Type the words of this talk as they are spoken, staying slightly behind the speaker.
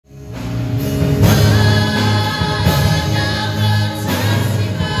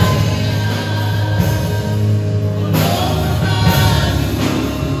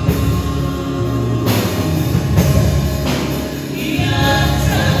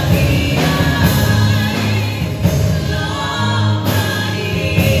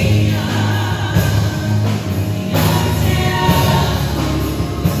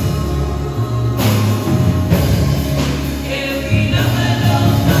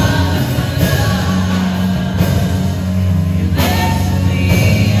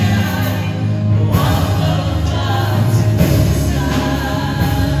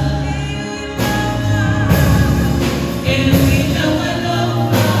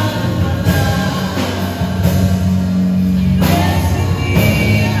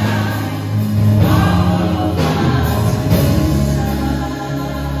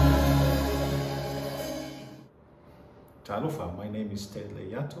name is Ted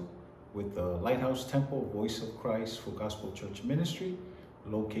Leyato with the Lighthouse Temple Voice of Christ for Gospel Church Ministry,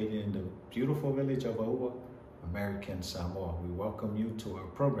 located in the beautiful village of Aua, American Samoa. We welcome you to our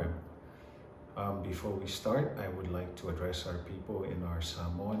program. Before we start, I would like to address our people in our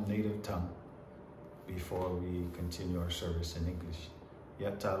Samoan native tongue before we continue our service in English.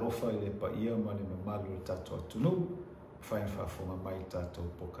 Ya talofa ile pa ia mani mamalu tato atunu, fain fa funga mai tato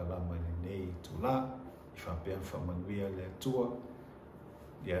pokalama ni nei tula, ifa pian fa manuia le tua,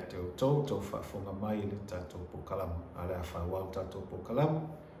 ya te o to fa funga mai le tato pokalama, ala fa wau tato pokalama,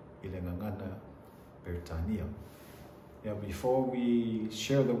 ile ngangana Bertania. Yeah, before we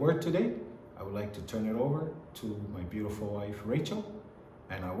share the word today, I would like to turn it over to my beautiful wife, Rachel,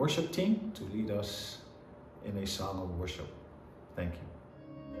 and our worship team to lead us in a song of worship. Thank you.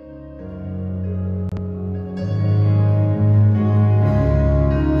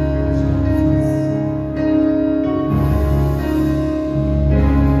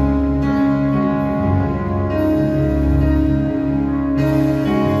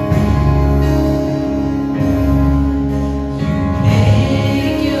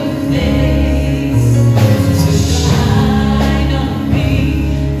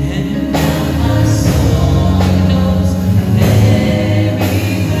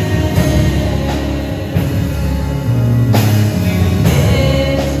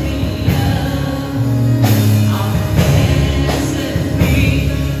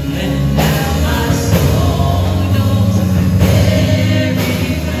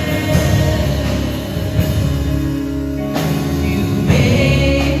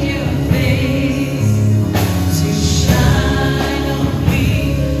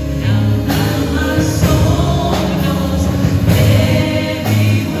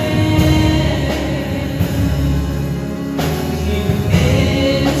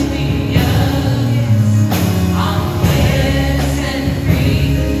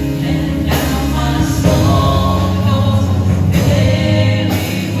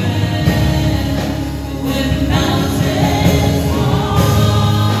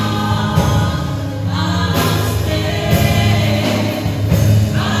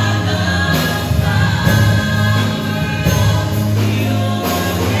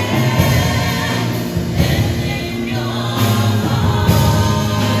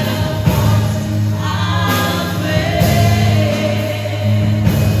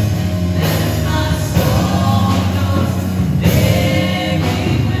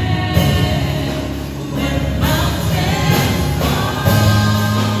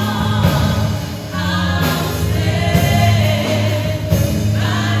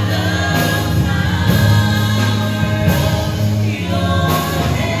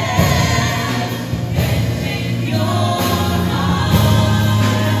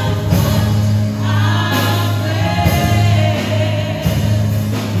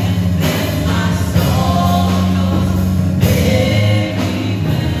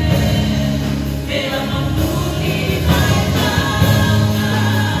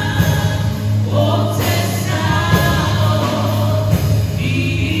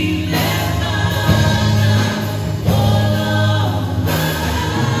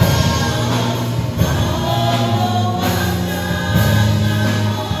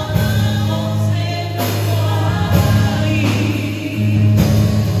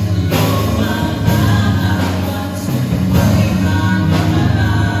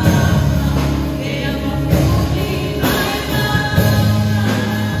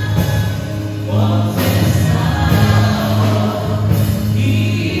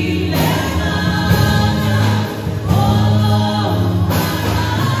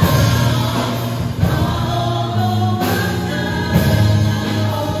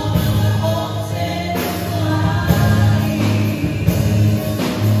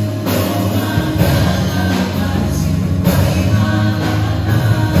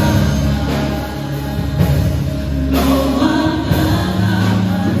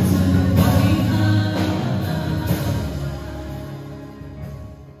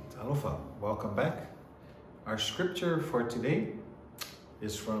 Welcome back. Our scripture for today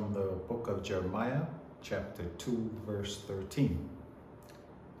is from the book of Jeremiah, chapter 2, verse 13.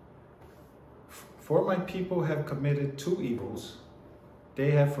 For my people have committed two evils.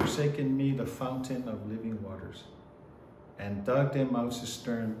 They have forsaken me, the fountain of living waters, and dug them out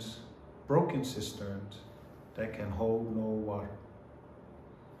cisterns, broken cisterns, that can hold no water.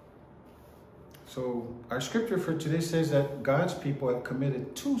 So our scripture for today says that God's people have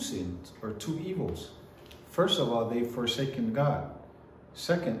committed two sins or two evils. First of all, they've forsaken God.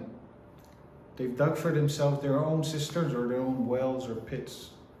 Second, they've dug for themselves their own cisterns or their own wells or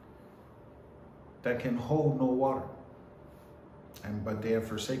pits that can hold no water. But they have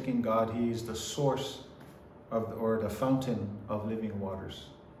forsaken God. He is the source or the fountain of living waters,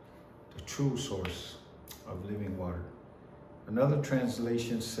 the true source of living water. Another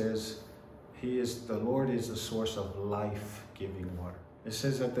translation says, the Lord is the source of life-giving water. It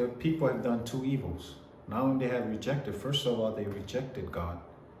says that the people have done two evils. Not only they have rejected, first of all, they rejected God,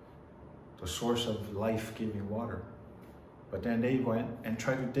 the source of life-giving water. But then they went and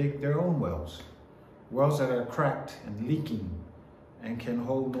tried to dig their own wells that are cracked and leaking and can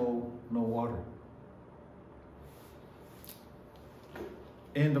hold no water.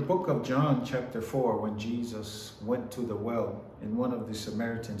 In the book of John, chapter 4, when Jesus went to the well in one of the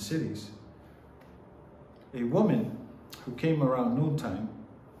Samaritan cities, a woman who came around noontime,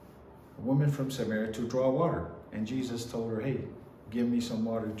 a woman from Samaria, to draw water. And Jesus told her, hey, give me some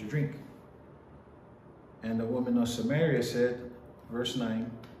water to drink. And the woman of Samaria said, verse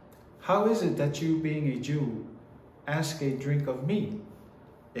 9, how is it that you, being a Jew, ask a drink of me,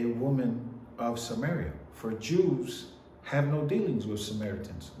 a woman of Samaria? For Jews have no dealings with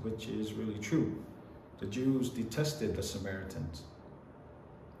Samaritans, which is really true. The Jews detested the Samaritans.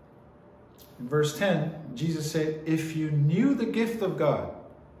 In verse 10, Jesus said, if you knew the gift of God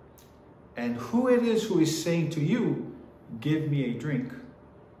and who it is who is saying to you, give me a drink,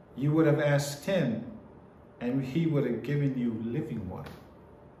 you would have asked him and he would have given you living water.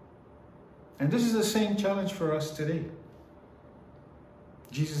 And this is the same challenge for us today.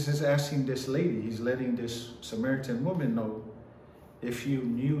 Jesus is asking this lady, he's letting this Samaritan woman know, if you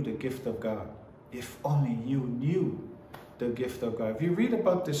knew the gift of God, if only you knew the gift of God. If you read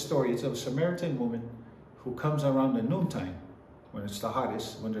about this story, it's of a Samaritan woman who comes around the noontime when it's the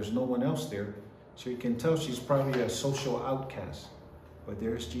hottest, when there's no one else there. So you can tell she's probably a social outcast. But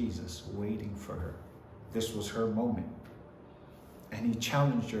there's Jesus waiting for her. This was her moment. And he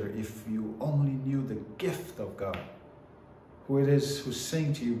challenged her, if you only knew the gift of God, who it is who's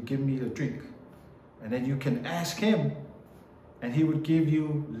saying to you, give me a drink. And then you can ask him, and he would give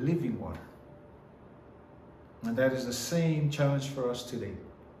you living water. And that is the same challenge for us today.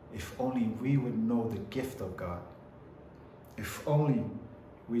 If only we would know the gift of God. If only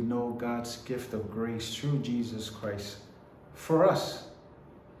we know God's gift of grace through Jesus Christ for us.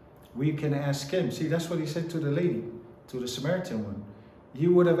 We can ask him. See, that's what he said to the lady, to the Samaritan one.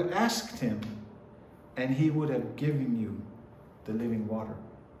 You would have asked him, and he would have given you the living water.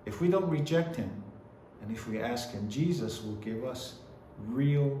 If we don't reject him, and if we ask him, Jesus will give us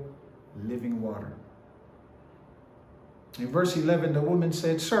real living water. In verse 11, the woman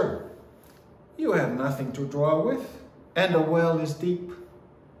said, sir, you have nothing to draw with, and the well is deep.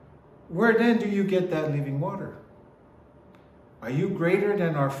 Where then do you get that living water? Are you greater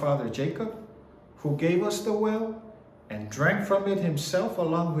than our father Jacob, who gave us the well and drank from it himself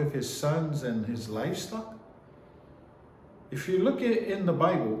along with his sons and his livestock? If you look in the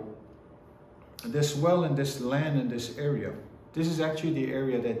Bible, this well and this land and this area, this is actually the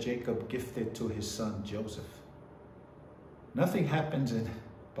area that Jacob gifted to his son Joseph. Nothing happens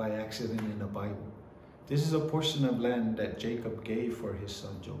by accident in the Bible. This is a portion of land that Jacob gave for his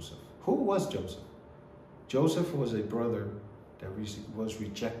son Joseph. Who was Joseph? Joseph was a brother that was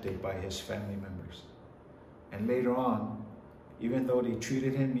rejected by his family members. And later on, even though they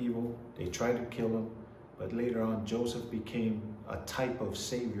treated him evil, they tried to kill him, but later on, Joseph became a type of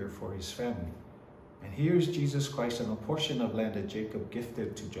savior for his family. And here's Jesus Christ on a portion of land that Jacob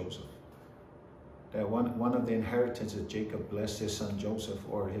gifted to Joseph. That one of the inheritance that Jacob blessed his son Joseph,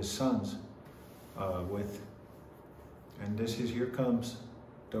 or his sons, with. And here comes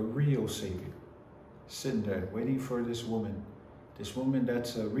the real savior, sitting there waiting for this woman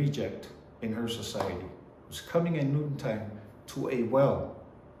that's a reject in her society, who's coming at noontime to a well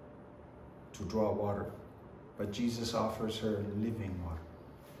to draw water. But Jesus offers her living water.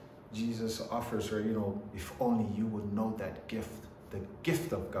 Jesus offers her, if only you would know that gift, the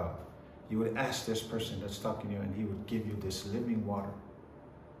gift of God. You would ask this person that's talking to you, and he would give you this living water.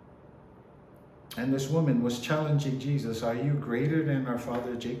 And this woman was challenging Jesus, are you greater than our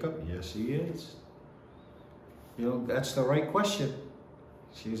father Jacob? Yes, he is. That's the right question.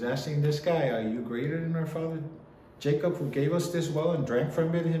 She's asking this guy, are you greater than our father Jacob, who gave us this well and drank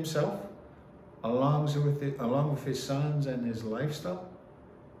from it himself, along with his sons and his livestock?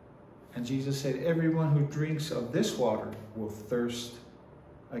 And Jesus said, everyone who drinks of this water will thirst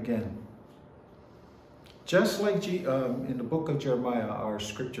again. Just like in the book of Jeremiah, our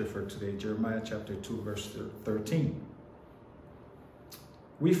scripture for today, Jeremiah chapter 2, verse 13.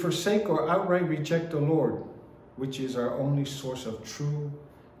 We forsake or outright reject the Lord, which is our only source of true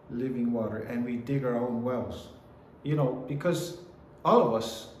living water, and we dig our own wells. Because all of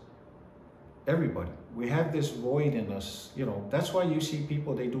us, everybody, we have this void in us, you know. That's why you see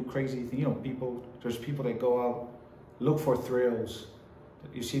people, they do crazy things, you know. There's people that go out, look for thrills.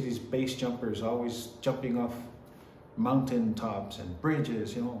 You see these base jumpers always jumping off mountain tops and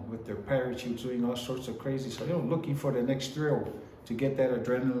bridges, you know, with their parachutes, doing all sorts of crazy stuff, you know, looking for the next thrill to get that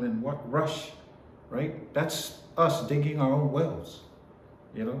adrenaline rush, right? That's us digging our own wells,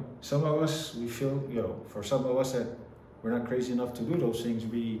 you know. Some of us, we feel, you know, for some of us that we're not crazy enough to do those things,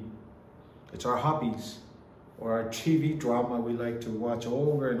 it's our hobbies or our TV drama we like to watch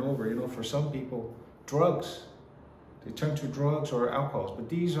over and over, you know. For some people, drugs, they turn to drugs or alcohols, but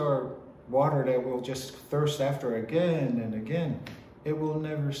these are water that will just thirst after again and again. It will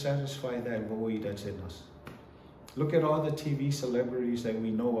never satisfy that void that's in us. Look at all the TV celebrities that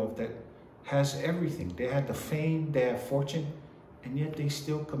we know of that has everything. They had the fame, they have fortune, and yet they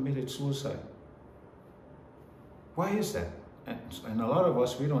still committed suicide. Why is that? And a lot of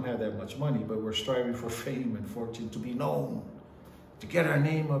us, we don't have that much money, but we're striving for fame and fortune, to be known, to get our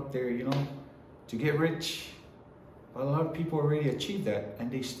name up there, you know, to get rich. But a lot of people already achieve that, and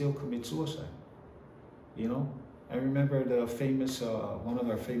they still commit suicide. You know, I remember the famous, one of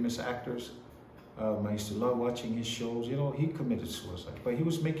our famous actors. I used to love watching his shows. You know, he committed suicide, but he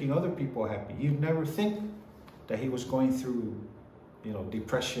was making other people happy. You'd never think that he was going through, you know,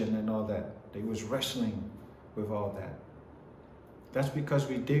 depression and all that. He was wrestling with all that. That's because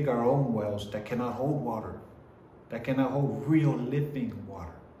we dig our own wells that cannot hold water, that cannot hold real living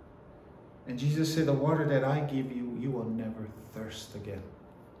water. And Jesus said, the water that I give you, you will never thirst again.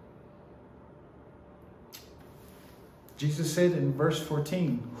 Jesus said in verse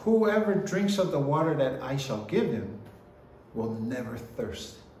 14, whoever drinks of the water that I shall give him will never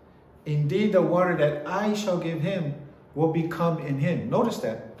thirst. Indeed, the water that I shall give him will become in him. Notice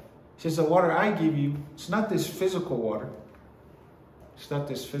that. He says, the water I give you, it's not this physical water. It's not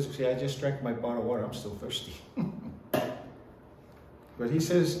this physical. See, I just drank my bottle of water. I'm still thirsty. But he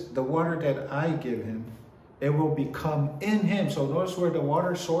says, the water that I give him, it will become in him. So notice where the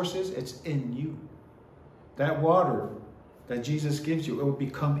water source is. It's in you. That water that Jesus gives you, it will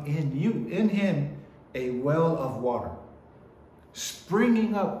become in you. In him, a well of water,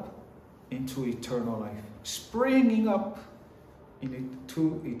 springing up into eternal life. Springing up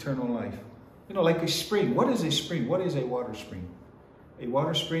into eternal life. You know, like a spring. What is a spring? What is a water spring? A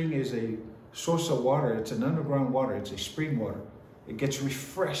water spring is a source of water. It's an underground water. It's a spring water. It gets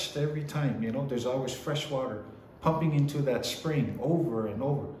refreshed every time, you know. There's always fresh water pumping into that spring over and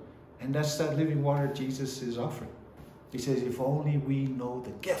over. And that's that living water Jesus is offering. He says, if only we know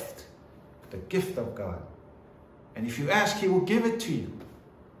the gift of God. And if you ask, he will give it to you.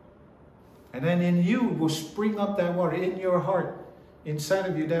 And then in you will spring up that water, in your heart, inside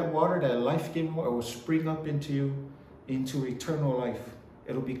of you, that water, that life-giving water will spring up into you, into eternal life.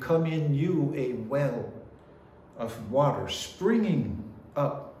 It'll become in you a well of water springing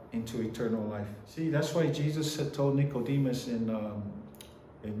up into eternal life. See, that's why Jesus told Nicodemus in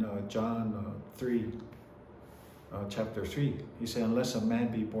John 3, chapter 3. He said, unless a man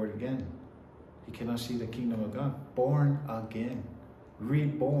be born again, he cannot see the kingdom of God. Born again,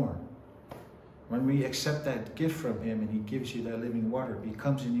 reborn. When we accept that gift from him and he gives you that living water, it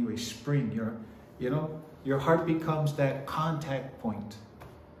becomes in you a spring. Your heart becomes that contact point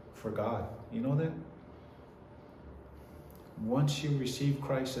for God. You know that? Once you receive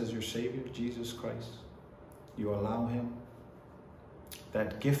Christ as your Savior, Jesus Christ, you allow him,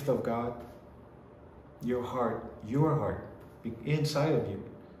 that gift of God, your heart, inside of you,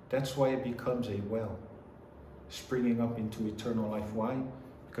 that's why it becomes a well, springing up into eternal life. Why?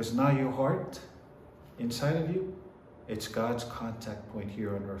 Because now your heart, inside of you, it's God's contact point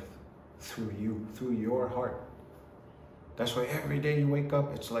here on earth, through you, through your heart. That's why every day you wake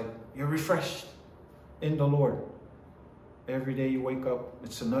up, it's like you're refreshed in the Lord. Every day you wake up,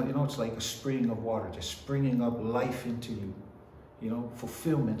 it's another, you know, it's like a spring of water, just springing up life into you. You know,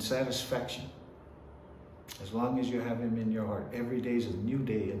 fulfillment, satisfaction. As long as you have him in your heart, every day is a new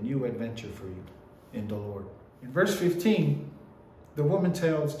day, a new adventure for you in the Lord. In verse 15, the woman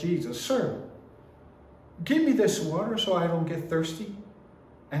tells Jesus, sir, give me this water so I don't get thirsty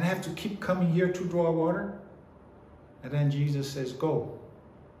and have to keep coming here to draw water. And then Jesus says, go,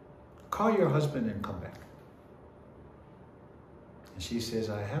 call your husband and come back. And she says,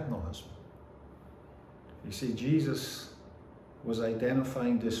 I have no husband. You see, Jesus was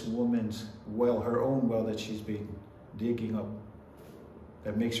identifying this woman's well, her own well that she's been digging up,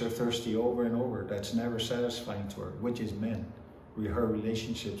 that makes her thirsty over and over, that's never satisfying to her, which is men, her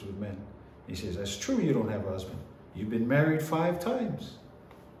relationships with men. He says, that's true, you don't have a husband. You've been married 5 times.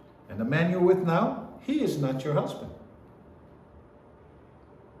 And the man you're with now, he is not your husband.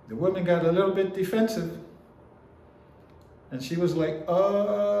 The woman got a little bit defensive. And she was like,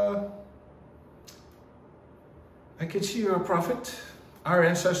 I can see you're a prophet. Our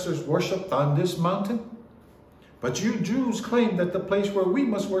ancestors worshipped on this mountain. But you Jews claim that the place where we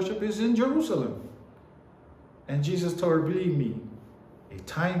must worship is in Jerusalem. And Jesus told her, believe me, a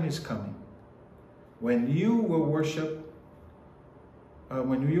time is coming when you will worship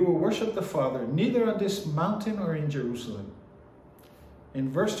the Father, neither on this mountain or in Jerusalem. In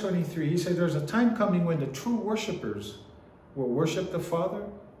verse 23, he said, there's a time coming when the true worshipers will worship the Father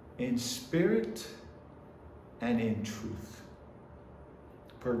in spirit and in truth.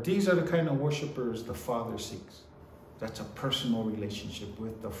 For these are the kind of worshipers the Father seeks. That's a personal relationship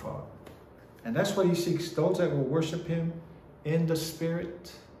with the Father. And that's what he seeks, those that will worship him in the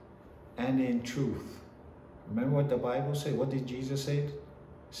spirit and in truth. Remember what the Bible said? What did Jesus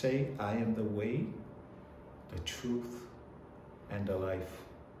say? I am the way, the truth, and the life.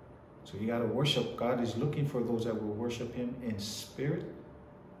 So you got to worship. God is looking for those that will worship him in spirit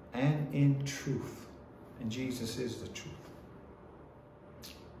and in truth. And Jesus is the truth.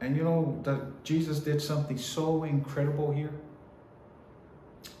 And you know that Jesus did something so incredible here.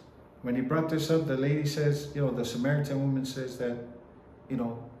 When he brought this up, the lady says, you know, the Samaritan woman says that, you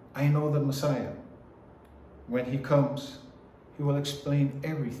know, I know the Messiah. When he comes, he will explain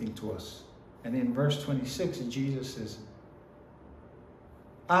everything to us. And in verse 26, Jesus says,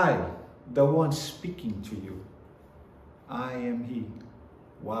 I, the one speaking to you, I am he.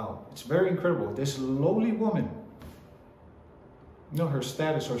 Wow, it's very incredible. This lowly woman, you know, her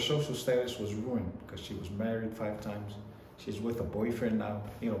status, her social status was ruined because she was married 5 times. She's with a boyfriend now.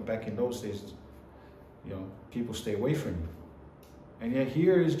 You know, back in those days, you know, people stay away from you. And yet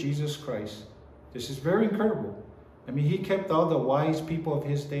here is Jesus Christ. This is very incredible. I mean, he kept all the wise people of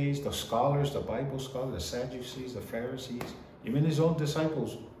his days, the scholars, the Bible scholars, the Sadducees, the Pharisees, even his own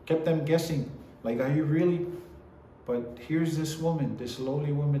disciples, kept them guessing, like, are you really? But here's this woman, this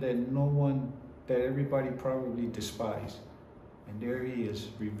lowly woman that everybody probably despised. And there he is,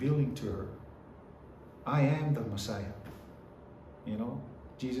 revealing to her, I am the Messiah. You know,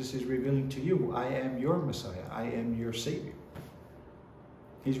 Jesus is revealing to you, I am your Messiah. I am your Savior.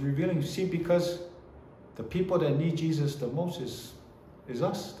 He's revealing, see, because the people that need Jesus the most is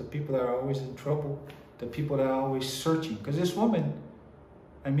us, the people that are always in trouble, the people that are always searching. Because this woman,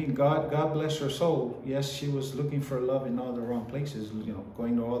 I mean, God bless her soul. Yes, she was looking for love in all the wrong places, you know,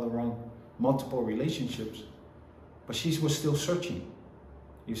 going to all the wrong multiple relationships. But she was still searching,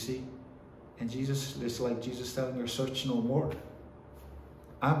 you see. And Jesus, it's like Jesus telling her, search no more.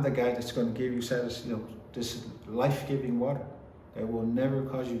 I'm the guy that's going to give you this life-giving water that will never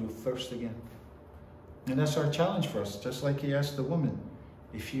cause you to thirst again. And that's our challenge for us. Just like he asked the woman,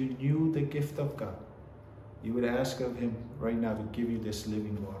 if you knew the gift of God, you would ask of him right now to give you this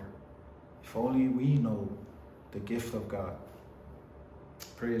living water. If only we know the gift of God.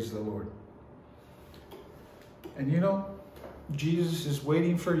 Praise the Lord. And you know, Jesus is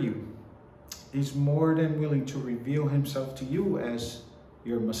waiting for you. He's more than willing to reveal himself to you as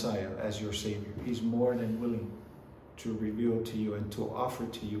your Messiah, as your Savior. He's more than willing to reveal to you and to offer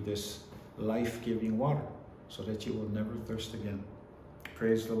to you this life-giving water so that you will never thirst again.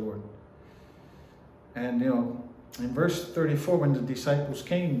 Praise the Lord. And you know, in verse 34, when the disciples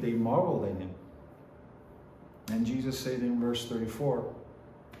came, they marveled at him. And Jesus said in verse 34,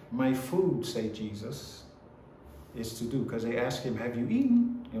 my food, said Jesus, is to do, because they asked him, have you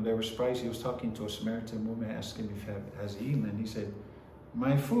eaten? You know, they were surprised. He was talking to a Samaritan woman, asked him if has he eaten, and he said,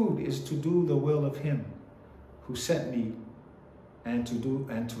 my food is to do the will of him who sent me and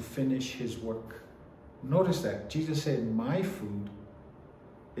to finish his work. Notice that Jesus said, my food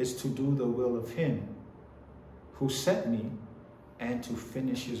is to do the will of him who sent me and to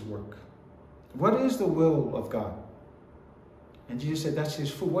finish his work. What is the will of God? And Jesus said, that's his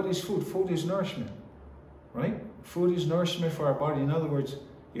food. What is food? Food is nourishment, right? Food is nourishment for our body. In other words,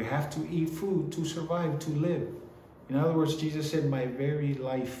 you have to eat food to survive, to live. In other words, Jesus said, my very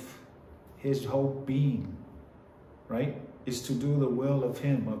life, his whole being, right, is to do the will of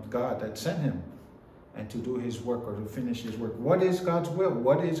him, of God that sent him, and to do his work or to finish his work. What is God's will?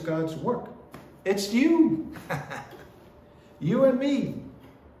 What is God's work? It's you. You and me.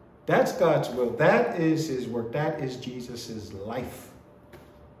 That's God's will. That is his work. That is Jesus's life.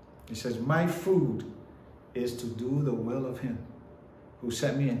 He says, my food is to do the will of him who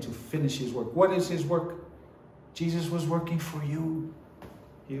sent me and to finish his work. What is his work? Jesus was working for you.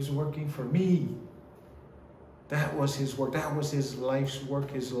 He was working for me. That was his work. That was his life's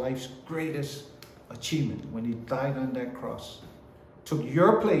work, his life's greatest achievement when he died on that cross. Took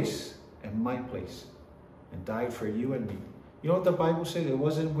your place and my place and died for you and me. You know what the Bible said? It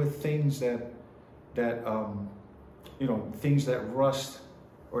wasn't with things that things that rust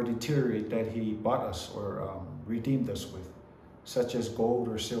or deteriorate that he bought us or redeemed us with, such as gold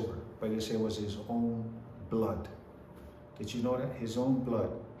or silver. But it said it was his own blood. Did you know that? His own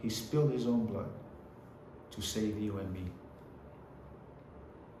blood. He spilled his own blood to save you and me.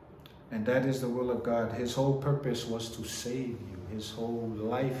 And that is the will of God. His whole purpose was to save you. His whole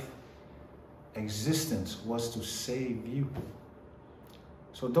life existence was to save you.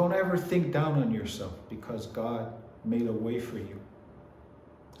 So don't ever think down on yourself, because God made a way for you.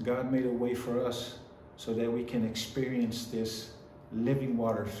 God made a way for us so that we can experience this living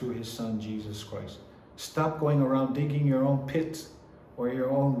water through his Son, Jesus Christ. Stop going around digging your own pits or your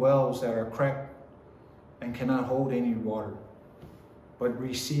own wells that are cracked and cannot hold any water. But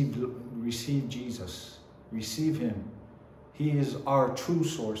receive Jesus. Receive him. He is our true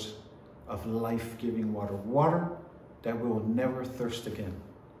source of life-giving water. Water that will never thirst again.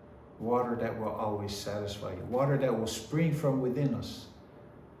 Water that will always satisfy you. Water that will spring from within us.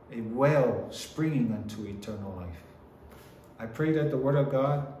 A well springing unto eternal life. I pray that the word of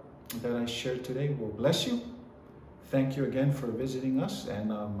God that I shared today will bless you. Thank you again for visiting us,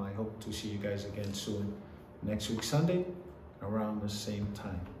 and I hope to see you guys again soon next week Sunday around the same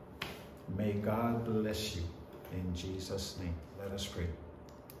time. May God bless you in Jesus' name. Let us pray.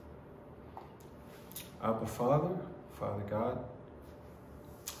 Abba Father, Father God,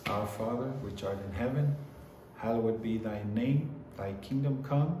 our Father which art in heaven, hallowed be thy name. Thy kingdom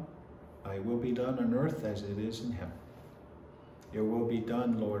come, thy will be done on earth as it is in heaven. Your will be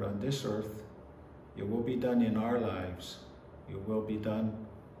done, Lord, on this earth. Your will be done in our lives. Your will be done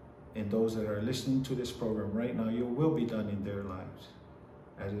in those that are listening to this program right now. Your will be done in their lives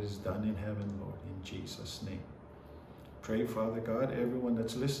as it is done in heaven, Lord, in Jesus' name. Pray, Father God, everyone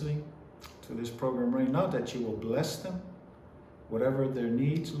that's listening to this program right now, that you will bless them. Whatever their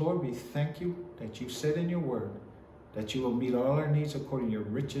needs, Lord, we thank you that you said in your word that you will meet all our needs according to your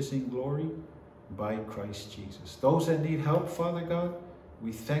riches in glory by Christ Jesus. Those that need help, Father God,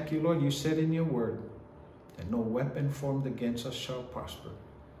 we thank you, Lord. You said in your word that no weapon formed against us shall prosper.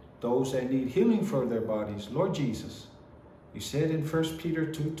 Those that need healing for their bodies, Lord Jesus, you said in 1 Peter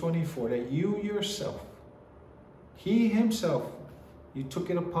 2:24 that you yourself, he himself, you took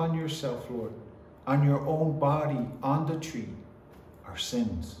it upon yourself, Lord, on your own body, on the tree, our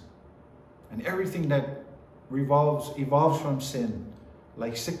sins. And everything that evolves from sin,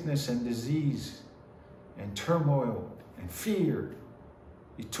 like sickness and disease and turmoil and fear.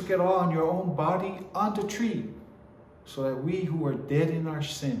 You took it all on your own body on the tree so that we who are dead in our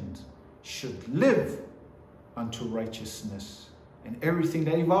sins should live unto righteousness. And everything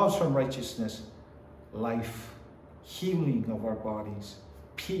that evolves from righteousness, life, healing of our bodies,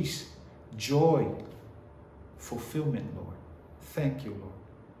 peace, joy, fulfillment, Lord. Thank you, Lord.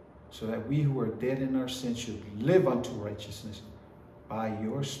 So that we who are dead in our sins should live unto righteousness. By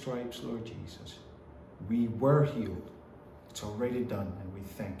your stripes, Lord Jesus, we were healed. It's already done, and we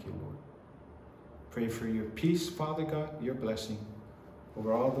thank you, Lord. Pray for your peace, Father God, your blessing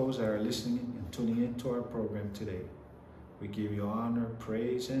over all those that are listening and tuning into our program today. We give you honor,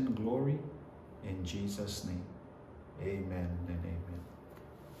 praise, and glory in Jesus' name. Amen and amen.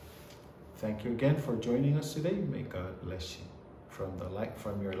 Thank you again for joining us today. May God bless you.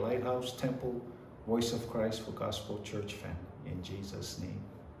 From your Lighthouse Temple, Voice of Christ for Gospel Church family. In Jesus' name,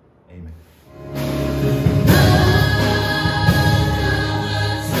 amen.